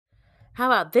How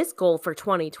about this goal for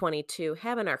 2022?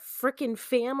 Having our frickin'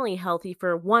 family healthy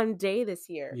for one day this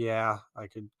year. Yeah, I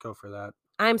could go for that.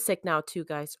 I'm sick now too,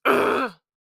 guys.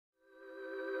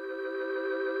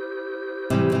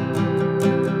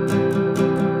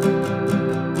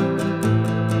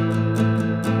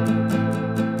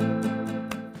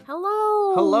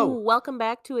 Hello. Hello, Welcome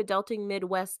back to Adulting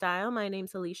Midwest Style. My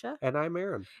name's Alicia. and I'm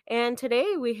Aaron. And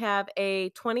today we have a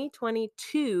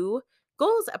 2022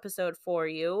 goals episode for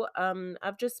you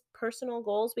of just personal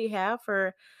goals we have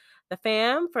for the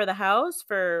fam, for the house,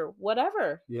 for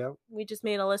whatever. Yeah, We just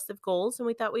made a list of goals and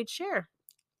we thought we'd share.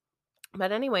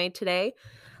 But anyway, today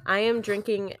I am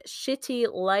drinking shitty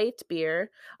light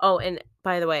beer. Oh, and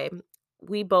by the way,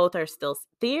 we both are still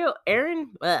Aaron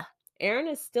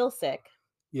is still sick.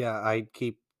 yeah.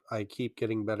 I keep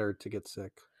getting better to get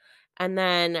sick. And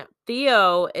then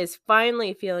Theo is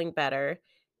finally feeling better.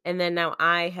 And then now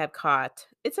I have caught.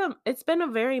 It's been a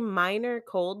very minor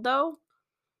cold though.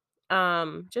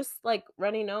 Just like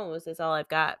runny nose is all I've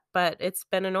got, but it's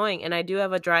been annoying. And I do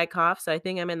have a dry cough, so I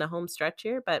think I'm in the home stretch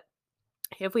here, but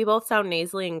if we both sound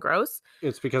nasally and gross,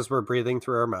 It's because we're breathing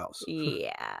through our mouths.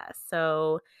 yeah.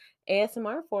 So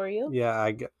ASMR for you.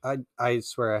 Yeah, I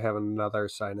swear I have another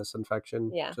sinus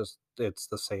infection. Yeah. Just it's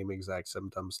the same exact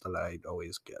symptoms that I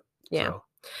always get. Yeah. So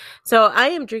So I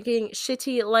am drinking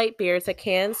shitty light beer. It's a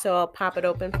can, so I'll pop it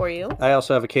open for you. I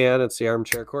also have a can. It's the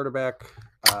Armchair Quarterback.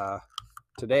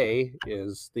 Today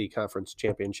is the conference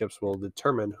championships will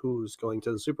determine who's going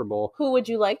to the Super Bowl. Who would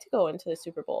you like to go into the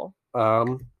Super Bowl?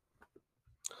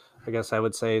 I guess I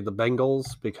would say the Bengals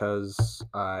because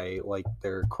I like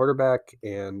their quarterback,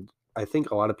 and I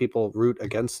think a lot of people root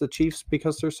against the Chiefs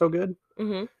because they're so good.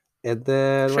 Mm-hmm. And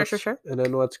then Sure. And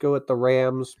then let's go with the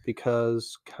Rams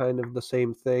because kind of the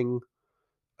same thing.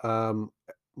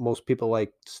 Most people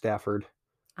like Stafford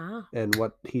Ah, and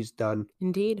what he's done.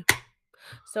 indeed.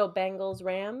 So Bengals,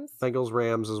 Rams. Bengals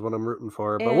Rams is what I'm rooting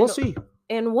for, but And we'll see.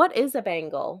 And what is a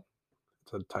Bengal?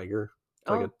 It's a tiger. It's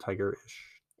like a tiger-ish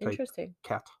type Interesting.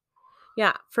 cat.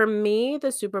 Yeah, for me,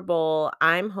 the Super Bowl,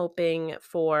 I'm hoping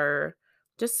for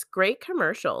just great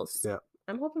commercials. Yeah.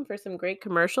 I'm hoping for some great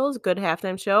commercials, good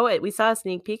halftime show. We saw a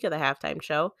sneak peek of the halftime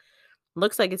show.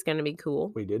 Looks like it's going to be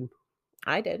cool. We did.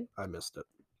 I did. I missed it.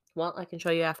 Well, I can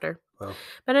show you after. Well,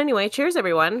 But anyway, cheers,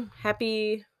 everyone.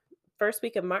 Happy first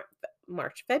week of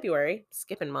February.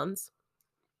 Skipping months.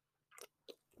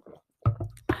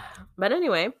 But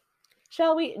anyway,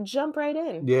 shall we jump right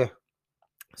in? yeah.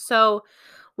 So,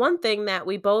 one thing that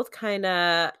we both kind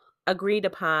of agreed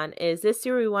upon is this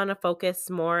year we want to focus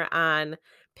more on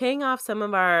paying off some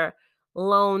of our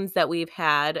loans that we've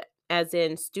had, as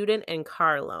in student and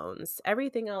car loans.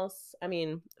 Everything else, I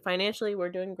mean, financially,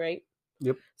 we're doing great.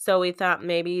 Yep. So we thought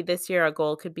maybe this year our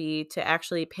goal could be to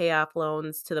actually pay off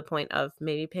loans to the point of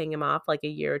maybe paying them off like a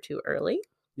year or two early.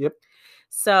 Yep.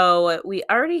 So we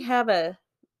already have a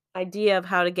idea of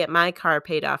how to get my car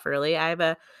paid off early. I have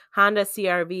a Honda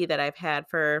CRV that I've had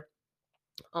for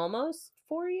almost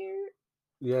 4 years.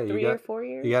 Yeah, 3 or 4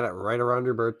 years. You got it right around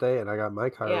your birthday, and I got my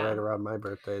car Yeah. right around my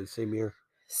birthday the same year.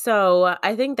 So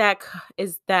I think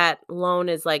that loan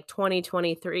is like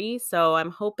 2023. So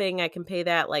I'm hoping I can pay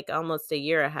that like almost a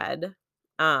year ahead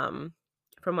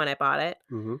from when I bought it.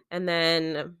 Mm-hmm. And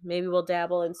then maybe we'll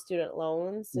dabble in student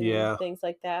loans and Yeah. things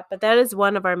like that. But that is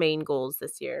one of our main goals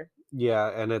this year. Yeah,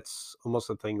 and it's almost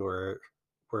a thing where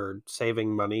we're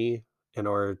saving money in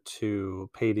order to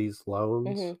pay these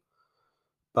loans. Mhm.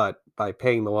 But by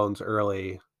paying the loans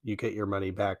early, you get your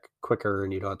money back quicker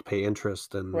and you don't have to pay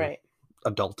interest and Right.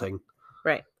 adulting.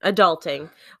 Right. Adulting.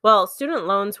 Well, student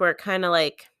loans we're kind of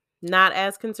like not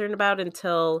as concerned about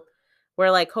until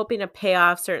we're like hoping to pay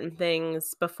off certain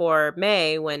things before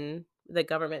May when the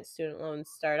government student loans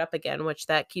start up again, which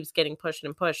that keeps getting pushed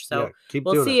and pushed. So Yeah, keep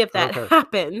we'll doing see it. if that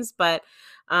happens. But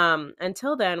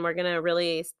until then, we're going to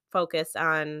really focus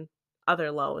on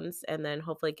other loans and then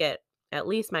hopefully get at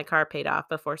least my car paid off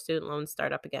before student loans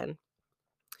start up again.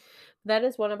 That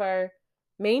is one of our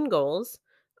main goals.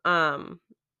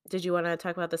 Did you want to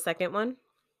talk about the second one?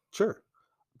 Sure.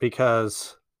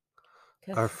 Because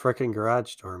our freaking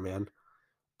garage door, man.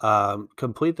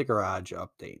 Complete the garage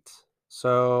update.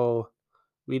 So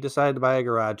we decided to buy a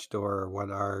garage door when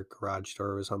our garage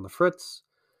door was on the fritz.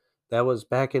 That was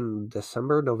back in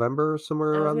December, November, somewhere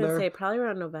I was around going to there. say probably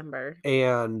around November.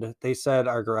 And they said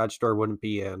our garage door wouldn't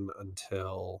be in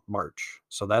until March.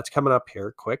 So that's coming up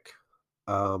here quick.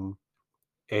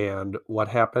 And what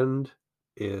happened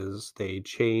is they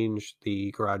changed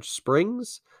the garage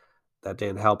springs. That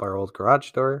didn't help our old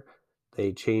garage door.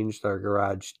 They changed our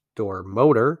garage door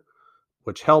motor,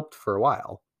 which helped for a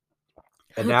while.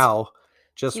 And now,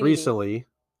 just Sweetie. recently,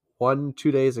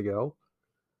 2 days ago,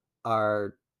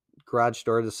 our garage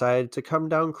door decided to come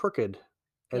down crooked,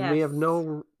 and we Yes. have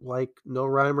no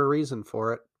rhyme or reason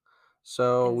for it.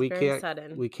 So It's very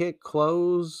sudden. we can't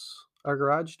close our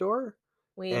garage door,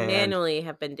 We and manually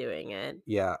have been doing it.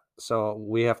 yeah, so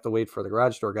we have to wait for the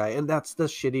garage door guy, and that's the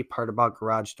shitty part about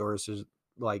garage doors is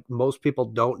like most people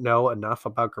don't know enough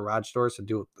about garage doors to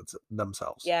do it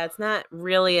themselves. Yeah, it's not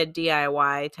really a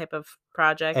DIY type of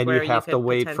project And you where you have to could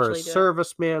wait for a potentially do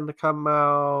service man to come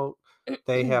out.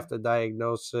 They it. have to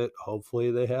diagnose it. Hopefully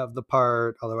they have the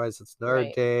part. Otherwise it's another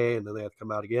Right. day and then they have to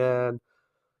come out again.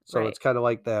 So Right. it's kind of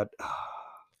like that.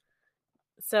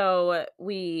 So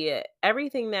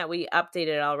everything that we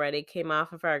updated already came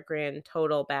off of our grand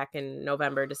total back in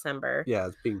November, December. Yeah,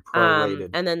 it's being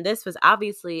prorated. And then this was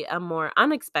obviously a more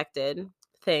unexpected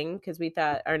thing because we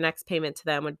thought our next payment to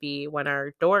them would be when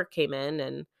our door came in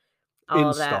and all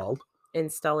of that Installed.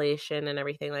 installation and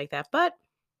everything like that. But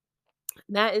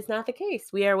that is not the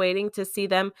case. We are waiting to see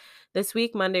them this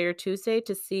week, Monday or Tuesday,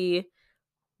 to see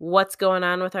what's going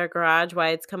on with our garage, why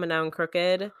it's coming down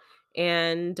crooked.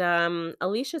 And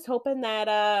Alicia's hoping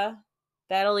that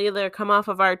that'll either come off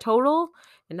of our total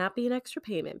and not be an extra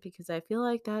payment because I feel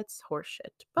like that's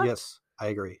horseshit. But Yes, I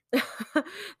agree.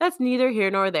 that's neither here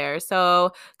nor there.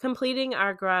 So completing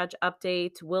our garage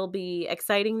update will be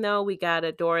exciting though. We got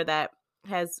a door that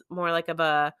has more like of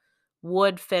a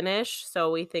wood finish,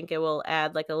 so we think it will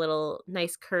add like a little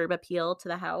nice curb appeal to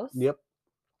the house. Yep.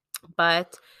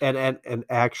 But And an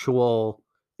actual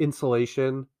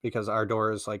insulation because our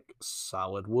door is like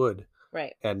solid wood.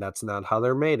 right. And that's not how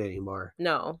they're made anymore.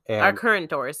 No. Our And current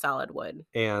door is solid wood.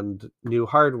 and new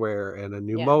hardware and a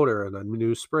new Yeah. motor and a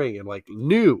new spring and like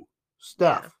new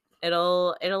stuff. Yeah.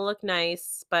 It'll look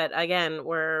nice, but again,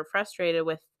 we're frustrated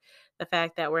with the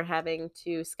fact that we're having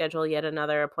to schedule yet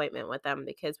another appointment with them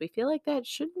because we feel like that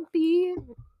shouldn't be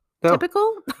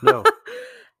typical. No.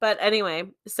 But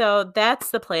anyway, so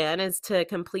that's the plan, is to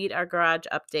complete our garage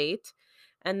update.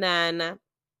 And then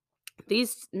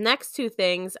these next two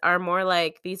things are more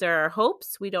like, these are our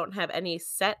hopes. We don't have any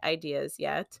set ideas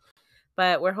yet,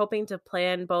 but we're hoping to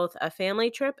plan both a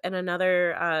family trip and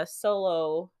another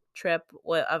solo trip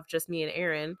of just me and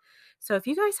Aaron. So if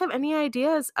you guys have any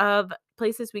ideas of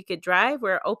places we could drive,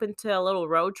 we're open to a little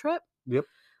road trip. Yep.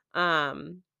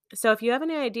 So if you have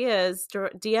any ideas,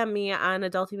 DM me on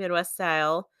Adulting Midwest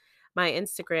Style, my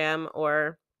Instagram,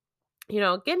 or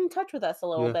get in touch with us a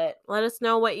little bit. Let us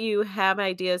know what you have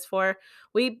ideas for.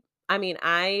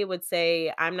 I would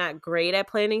say I'm not great at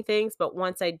planning things, but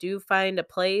once I do find a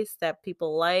place that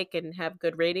people like and have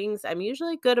good ratings, I'm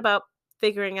usually good about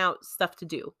figuring out stuff to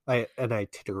do. An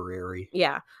itinerary.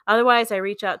 Yeah. Otherwise, I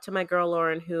reach out to my girl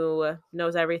Lauren, who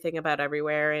knows everything about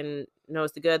everywhere and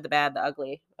knows the good, the bad, the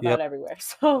ugly about everywhere.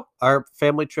 So our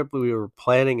family trip, we were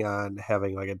planning on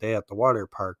having like a day at the water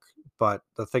park, but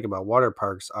the thing about water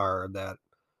parks are that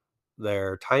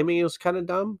their timing is kind of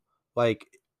dumb. Like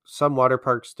some water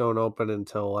parks don't open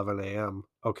until 11 a.m.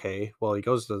 Okay, well he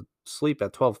goes to sleep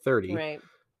at 12:30, right,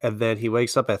 and then he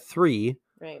wakes up at 3.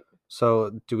 right.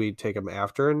 So do we take him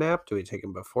after a nap? Do we take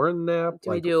him before a nap? Do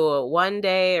we do a 1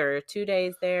 day or 2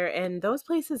 days there? And those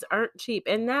places aren't cheap.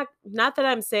 And not that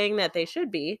I'm saying that they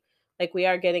should be. Like, we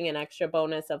are getting an extra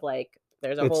bonus of like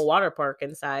there's a whole water park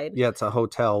inside. Yeah, it's a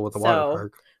hotel with a water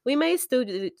park. We may still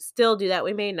do that.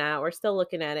 We may not. We're still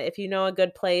looking at it. If you know a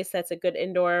good place that's a good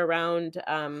indoor around,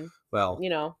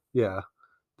 yeah,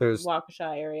 there's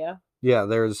Waukesha area. Yeah,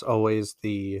 there's always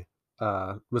the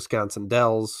Wisconsin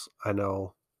Dells. I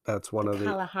know that's one of the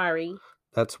Kalahari.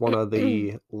 That's one of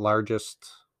the largest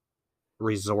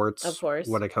resorts, of course,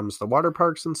 when it comes to water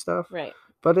parks and stuff. Right.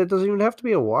 But it doesn't even have to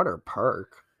be a water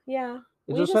park. Yeah.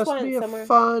 It just has to be a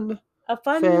fun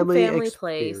family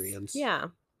place. experience. Yeah.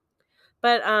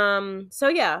 But so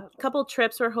yeah, a couple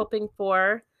trips we're hoping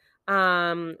for.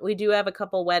 We do have a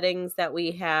couple weddings that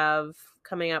we have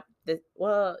coming up. 2,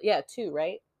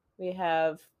 right? We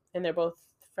have, and they're both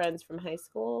friends from high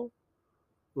school.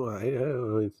 Well,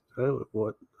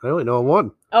 I only know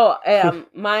one. Oh,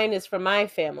 mine is from my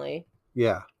family.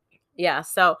 Yeah. Yeah,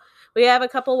 so we have a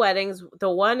couple weddings. The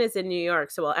one is in New York,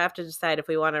 so we'll have to decide if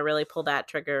we want to really pull that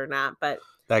trigger or not. But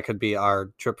that could be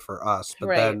our trip for us.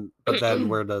 But then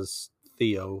where does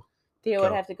Theo go?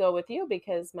 Would have to go with you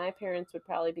because my parents would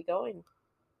probably be going.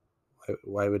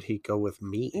 Why would he go with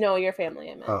me? No, your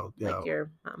family, I meant. Oh, yeah. Like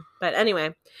your mom. But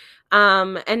anyway,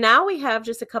 and now we have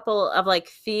just a couple of like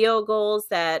Theo goals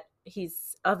that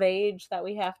he's of age that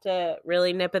we have to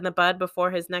really nip in the bud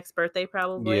before his next birthday,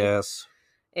 probably. Yes.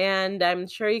 And I'm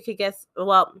sure you could guess.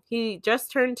 Well, he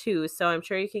just turned 2, so I'm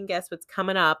sure you can guess what's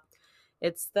coming up.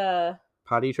 It's the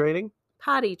potty training.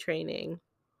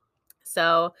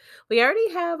 So we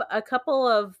already have a couple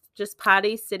of just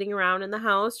potties sitting around in the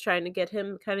house trying to get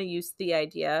him kind of used to the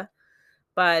idea.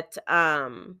 But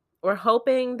we're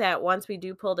hoping that once we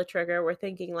do pull the trigger, we're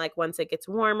thinking like once it gets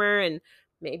warmer and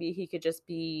maybe he could just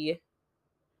be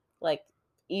like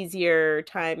easier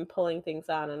time pulling things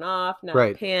on and off, not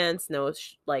Right. pants, no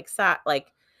like sock,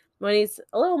 like when he's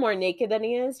a little more naked than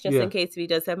he is, just in case if he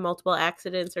does have multiple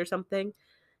accidents or something,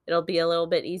 it'll be a little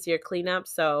bit easier cleanup.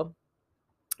 So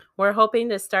we're hoping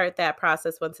to start that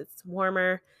process once it's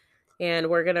warmer. And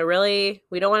we're going to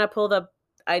we don't want to pull the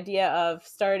idea of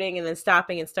starting and then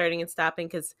stopping and starting and stopping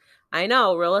because I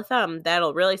know, rule of thumb,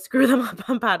 that'll really screw them up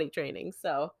on potty training.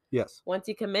 So yes, once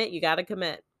you commit, you got to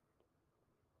commit.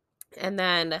 And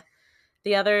then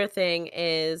the other thing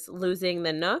is losing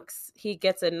the nooks. He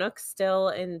gets a nook still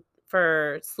in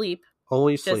for sleep,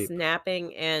 only just sleep,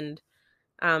 napping and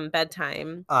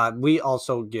bedtime. We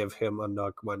also give him a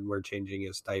nook when we're changing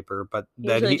his diaper, but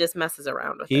then Usually just messes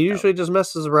around with he it. usually just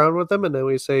messes around with them, and then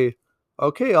we say,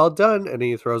 "Okay, all done," and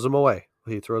he throws them away.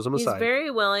 He throws them He's aside.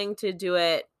 very willing to do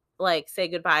it, like say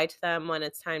goodbye to them when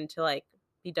it's time to like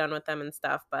be done with them and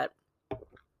stuff. But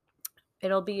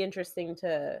it'll be interesting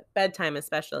to bedtime,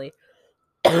 especially.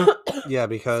 Yeah,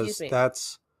 because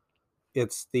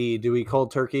it's the do we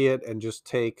cold turkey it and just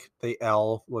take the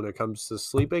L when it comes to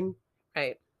sleeping?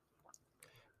 Right.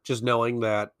 Just knowing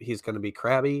that he's going to be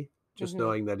crabby, just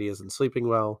knowing that he isn't sleeping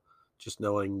well, just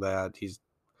knowing that he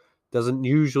doesn't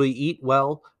usually eat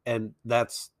well. And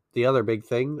that's the other big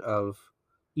thing of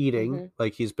eating.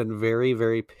 Like he's been very,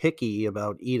 very picky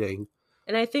about eating.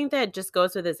 And I think that just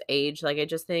goes with his age. Like, I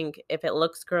just think if it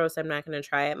looks gross, I'm not going to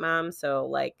try it, Mom. So,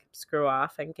 like, screw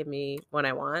off and give me what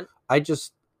I want.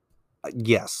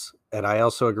 Yes. And I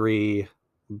also agree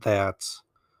that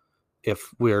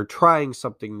if we're trying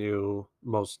something new,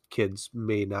 most kids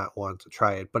may not want to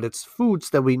try it. But it's foods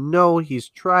that we know he's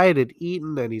tried and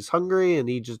eaten and he's hungry and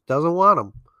he just doesn't want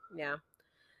them. Yeah.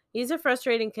 He's a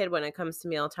frustrating kid when it comes to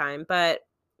mealtime. But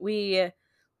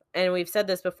and we've said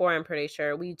this before, I'm pretty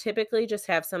sure, we typically just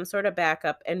have some sort of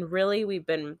backup. And really, we've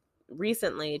been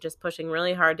recently just pushing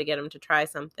really hard to get him to try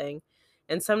something.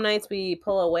 And some nights we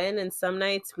pull a win, and some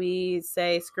nights we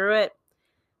say, screw it.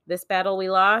 This battle we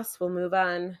lost, we'll move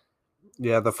on.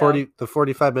 Yeah, the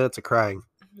 45 minutes of crying.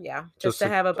 Yeah, just to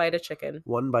have a bite of chicken.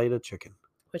 One bite of chicken.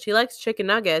 Which he likes chicken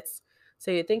nuggets, so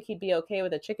you'd think he'd be okay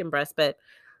with a chicken breast, but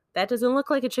that doesn't look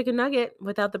like a chicken nugget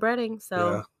without the breading.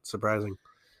 So yeah, surprising.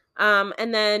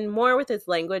 And then more with his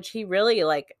language, he really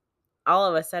like all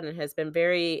of a sudden has been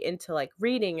very into like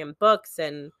reading and books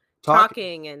and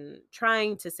talking and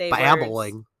trying to say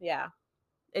babbling. Words. Yeah.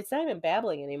 It's not even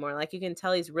babbling anymore. Like you can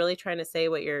tell he's really trying to say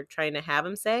what you're trying to have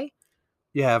him say.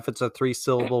 Yeah, if it's a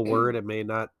 3-syllable word, it may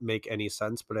not make any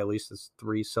sense, but at least it's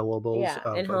 3 syllables. Yeah,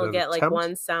 and he'll get like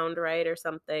one sound right or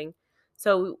something.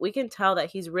 So we can tell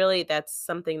that that's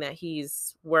something that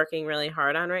he's working really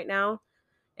hard on right now.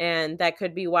 And that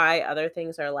could be why other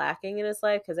things are lacking in his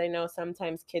life. Because I know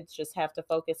sometimes kids just have to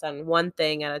focus on one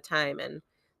thing at a time. And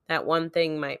that one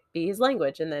thing might be his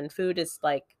language. And then food is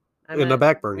like... in the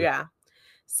back burner. Yeah.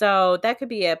 So that could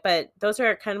be it. But those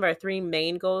are kind of our 3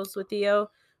 main goals with Theo.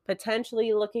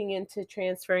 Potentially looking into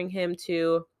transferring him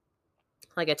to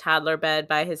like a toddler bed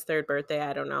by his 3rd birthday.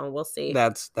 I don't know. We'll see.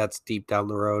 That's deep down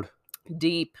the road.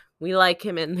 Deep. We like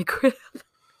him in the crib.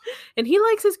 And he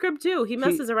likes his crib too. He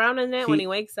messes around in it when he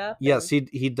wakes up. Yes,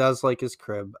 he does like his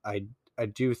crib. I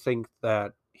do think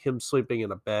that him sleeping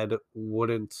in a bed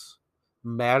wouldn't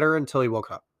matter until he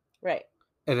woke up. Right.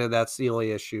 And then that's the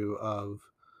only issue of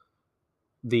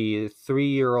the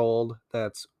 3-year-old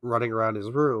that's running around his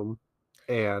room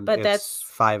and it's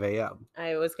 5 a.m.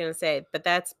 I was going to say, but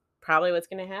that's probably what's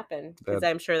going to happen because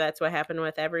I'm sure that's what happened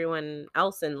with everyone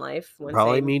else in life.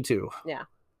 Probably me too. Yeah.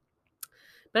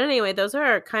 But anyway, those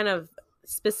are kind of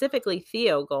specifically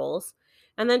Theo goals.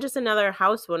 And then just another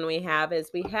house one we have is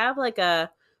we have like a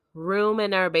room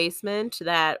in our basement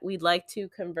that we'd like to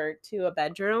convert to a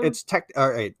bedroom. All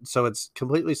right. So it's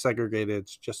completely segregated.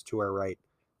 It's just to our right.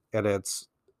 And it's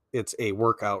a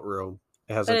workout room.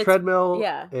 It has a treadmill.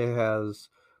 Yeah. It has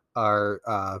our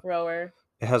rower.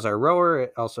 It has our rower.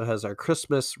 It also has our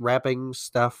Christmas wrapping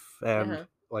stuff and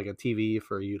like a TV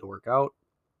for you to work out.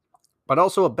 But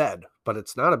also a bed, but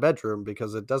it's not a bedroom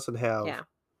because it doesn't have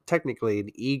technically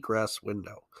an egress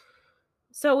window.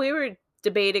 So we were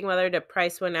debating whether to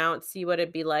price one out, see what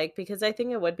it'd be like, because I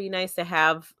think it would be nice to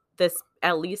have this,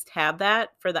 at least have that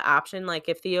for the option. Like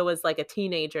if Theo was like a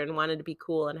teenager and wanted to be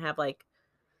cool and have like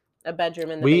a bedroom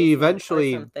in the basement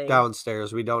eventually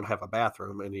downstairs, we don't have a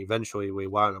bathroom, and eventually we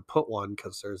want to put one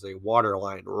because there's a water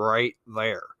line right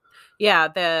there. Yeah,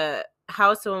 the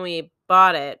house when we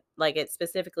bought it, like it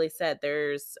specifically said,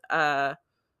 there's a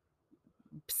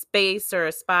space or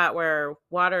a spot where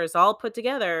water is all put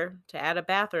together to add a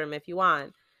bathroom if you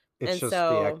want. It's And just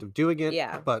the act so, of doing it,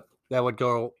 yeah. but that would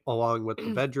go along with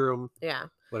the bedroom. Yeah.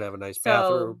 Would have a nice So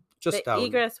bathroom just the down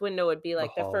egress window would be the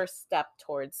like the hall. first step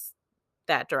towards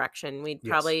that direction. We'd Yes.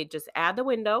 probably just add the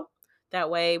window. That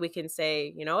way we can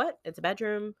say, you know what, it's a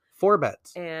bedroom 4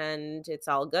 beds. and it's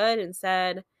all good and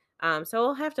said. So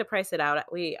we'll have to price it out.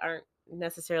 We aren't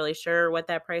necessarily sure what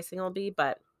that pricing will be,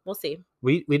 but we'll see.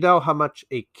 We know how much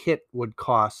a kit would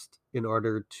cost in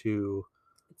order to.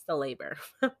 It's the labor.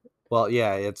 Well,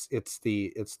 yeah, it's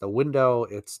the window,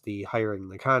 it's the hiring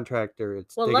the contractor,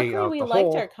 it's Well, digging luckily out we the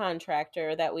liked our hole.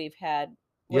 contractor that we've had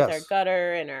with our Yes.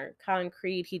 gutter and our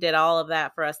concrete. He did all of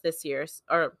that for us this year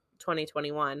or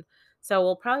 2021. So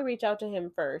we'll probably reach out to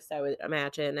him first, I would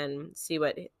imagine, and see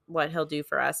what he'll do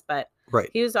for us. But Right.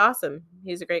 he was awesome.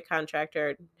 He's a great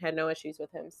contractor. Had no issues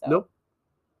with him. So Nope.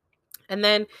 And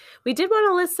then we did want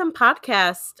to list some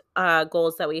podcast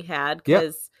goals that we had Yep.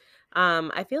 because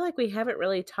I feel like we haven't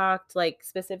really talked like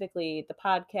specifically the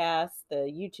podcast, the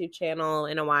YouTube channel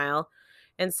in a while.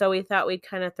 And so we thought we'd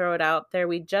kind of throw it out there.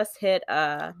 We just hit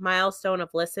a milestone of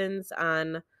listens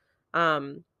on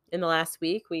in the last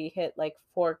week. We hit like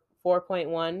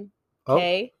 4.1K.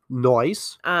 Oh,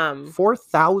 nice.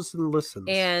 4,000 listens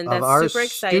And of that's our super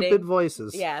exciting. stupid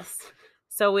voices. Yes.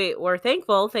 So we're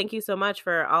thankful. Thank you so much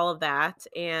for all of that.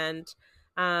 And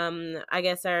I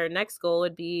guess our next goal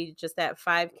would be just that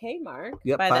 5K mark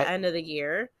by the end of the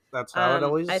year. That's how it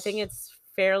always. I think it's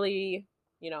fairly,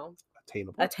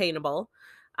 attainable.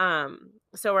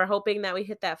 So we're hoping that we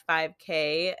hit that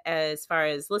 5K as far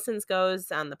as listens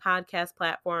goes on the podcast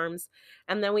platforms.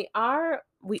 And then we are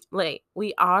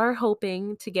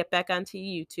hoping to get back onto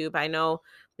YouTube. I know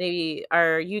maybe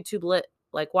our YouTube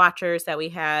watchers that we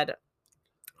had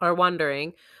are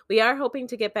wondering. We are hoping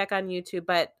to get back on YouTube,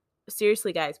 but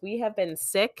seriously, guys, we have been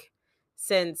sick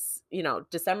since,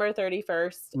 December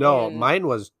 31st. No, mine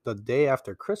was the day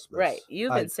after Christmas. Right.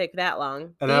 You've been sick that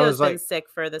long. And I was been sick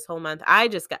for this whole month. I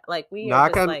just got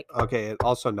okay,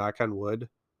 also knock on wood.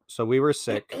 So we were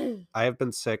sick. I have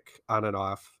been sick on and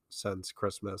off since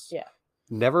Christmas. Yeah.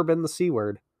 Never been the C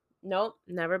word. Nope,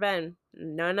 never been.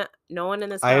 No one in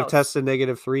this I house. have tested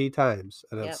negative 3 times,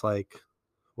 and it's like,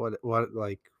 what,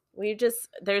 like.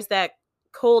 There's that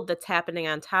cold that's happening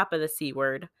on top of the C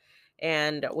word,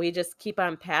 and we just keep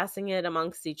on passing it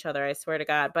amongst each other, I swear to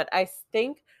God. But I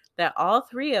think that all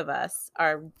 3 of us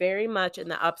are very much in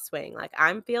the upswing. Like,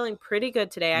 I'm feeling pretty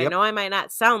good today. Yep. I know I might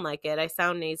not sound like it. I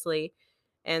sound nasally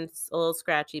and a little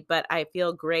scratchy, but I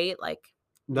feel great. Like,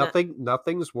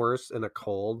 nothing's worse in a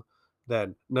cold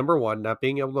than, number 1, not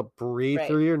being able to breathe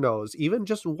through your nose, even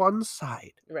just one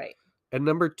side. Right. And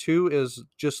number 2 is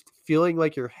just feeling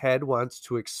like your head wants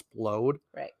to explode.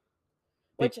 Right.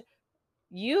 Which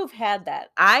you've had that.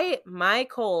 My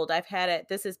cold, I've had it.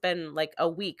 This has been like a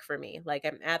week for me. Like,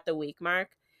 I'm at the week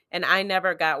mark, and I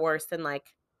never got worse than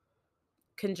like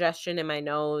congestion in my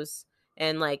nose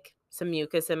and like some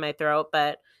mucus in my throat.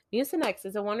 But Mucinex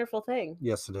is a wonderful thing.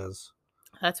 Yes, it is.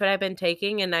 That's what I've been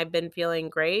taking, and I've been feeling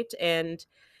great. And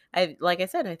like I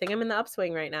said, I think I'm in the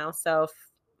upswing right now. So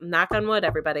knock on wood,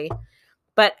 everybody.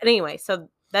 But anyway, so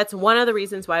that's one of the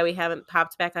reasons why we haven't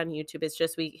popped back on YouTube. It's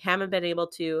just we haven't been able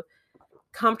to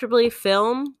comfortably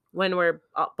film when we're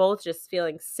both just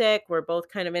feeling sick. We're both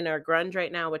kind of in our grunge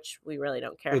right now, which we really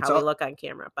don't care how we look on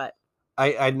camera. But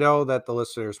I know that the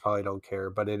listeners probably don't care,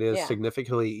 but it is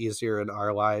significantly easier in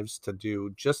our lives to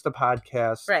do just a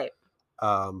podcast. Right.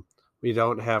 We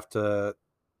don't have to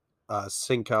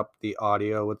sync up the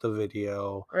audio with the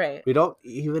video. Right. We don't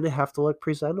even have to look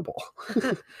presentable.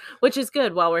 Which is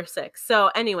good while we're sick. So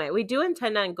anyway, we do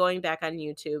intend on going back on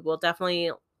YouTube. We'll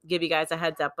definitely give you guys a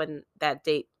heads up when that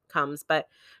date comes. But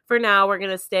for now, we're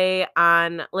going to stay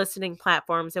on listening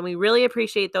platforms. And we really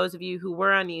appreciate those of you who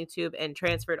were on YouTube and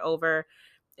transferred over.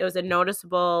 It was a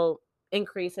noticeable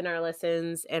increase in our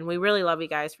listens, and we really love you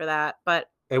guys for that.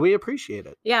 And we appreciate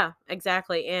it. Yeah,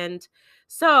 exactly. And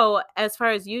so as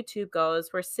far as YouTube goes,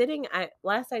 we're sitting at,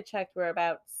 last I checked, we're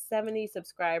about 70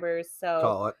 subscribers. So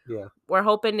call it, yeah. We're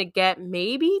hoping to get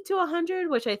maybe to 100,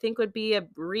 which I think would be a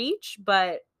reach,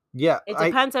 but yeah, it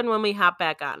depends on when we hop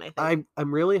back on, I think.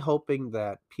 I'm really hoping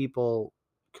that people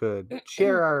could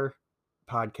share our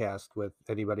podcast with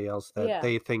anybody else that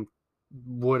they think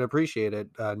would appreciate it.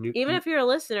 Even if you're a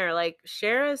listener, like,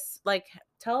 share us, like,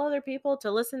 tell other people to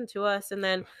listen to us. And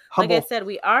then, like I said,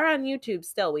 we are on YouTube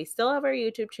still. We still have our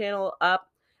YouTube channel up.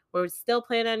 We're still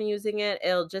planning on using it.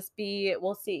 It'll just be,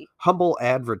 we'll see. Humble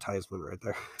advertisement right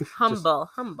there. Humble.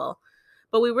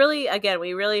 But we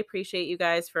really appreciate you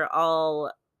guys for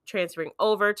all transferring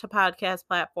over to podcast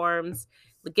platforms,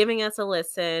 giving us a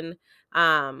listen.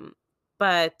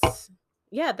 But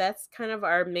yeah, that's kind of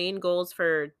our main goals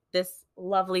for this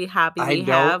lovely hobby we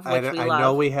have, which we I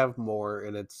know love. we have more,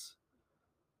 and it's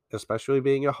especially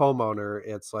being a homeowner,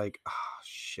 it's like, oh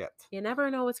shit. You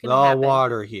never know what's going to The happen.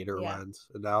 water heater Yeah. runs.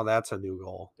 And now that's a new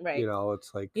goal. Right. You know,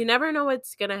 it's like You never know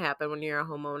what's going to happen when you're a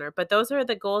homeowner, but those are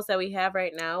the goals that we have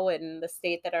right now in the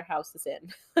state that our house is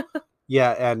in.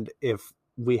 yeah, and if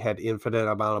we had infinite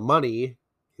amount of money,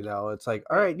 you know, it's like,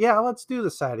 all right, yeah, let's do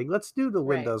the siding, let's do the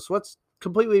Right. windows, let's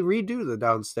completely redo the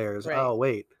downstairs. Right. Oh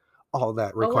wait, all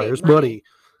that Oh, wait, requires money. money.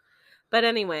 But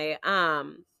anyway,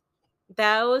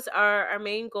 those are our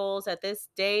main goals at this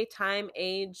day, time,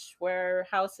 age, where our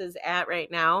house is at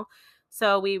right now.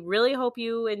 So we really hope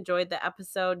you enjoyed the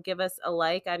episode. Give us a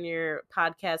like on your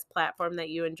podcast platform that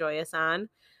you enjoy us on.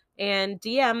 And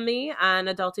DM me on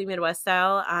Adulting Midwest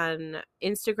Style on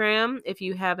Instagram if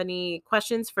you have any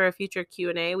questions for a future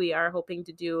Q&A. We are hoping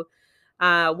to do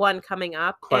one coming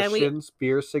up. Questions,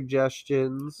 beer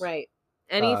suggestions. Right.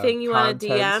 Anything you want to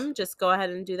content. DM, just go ahead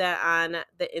and do that on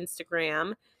the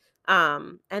Instagram.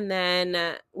 And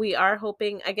then we are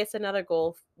hoping, I guess another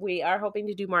goal, we are hoping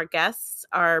to do more guests.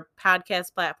 Our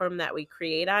podcast platform that we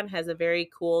create on has a very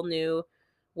cool new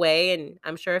way. And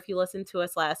I'm sure if you listened to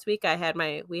us last week,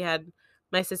 we had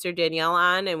my sister Danielle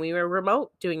on, and we were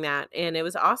remote doing that, and it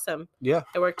was awesome. Yeah.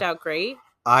 It worked out great.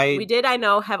 We did, I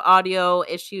know, have audio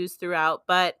issues throughout,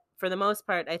 but for the most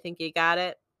part, I think you got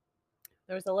it.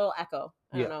 There was a little echo.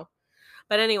 I don't know.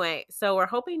 But anyway, so we're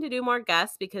hoping to do more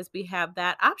guests because we have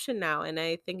that option now, and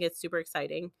I think it's super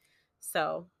exciting.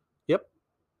 So, yep.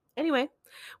 Anyway,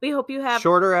 we hope you have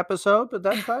shorter episode, but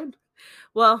that's fine.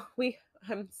 Well,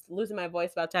 I'm losing my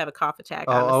voice, about to have a cough attack.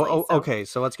 Honestly, okay.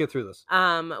 So let's get through this.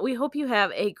 We hope you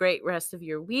have a great rest of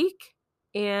your week,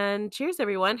 and cheers,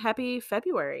 everyone! Happy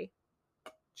February.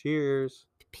 Cheers.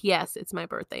 P.S. It's my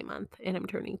birthday month, and I'm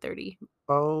turning 30.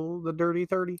 Oh, the dirty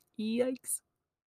 30. Yikes.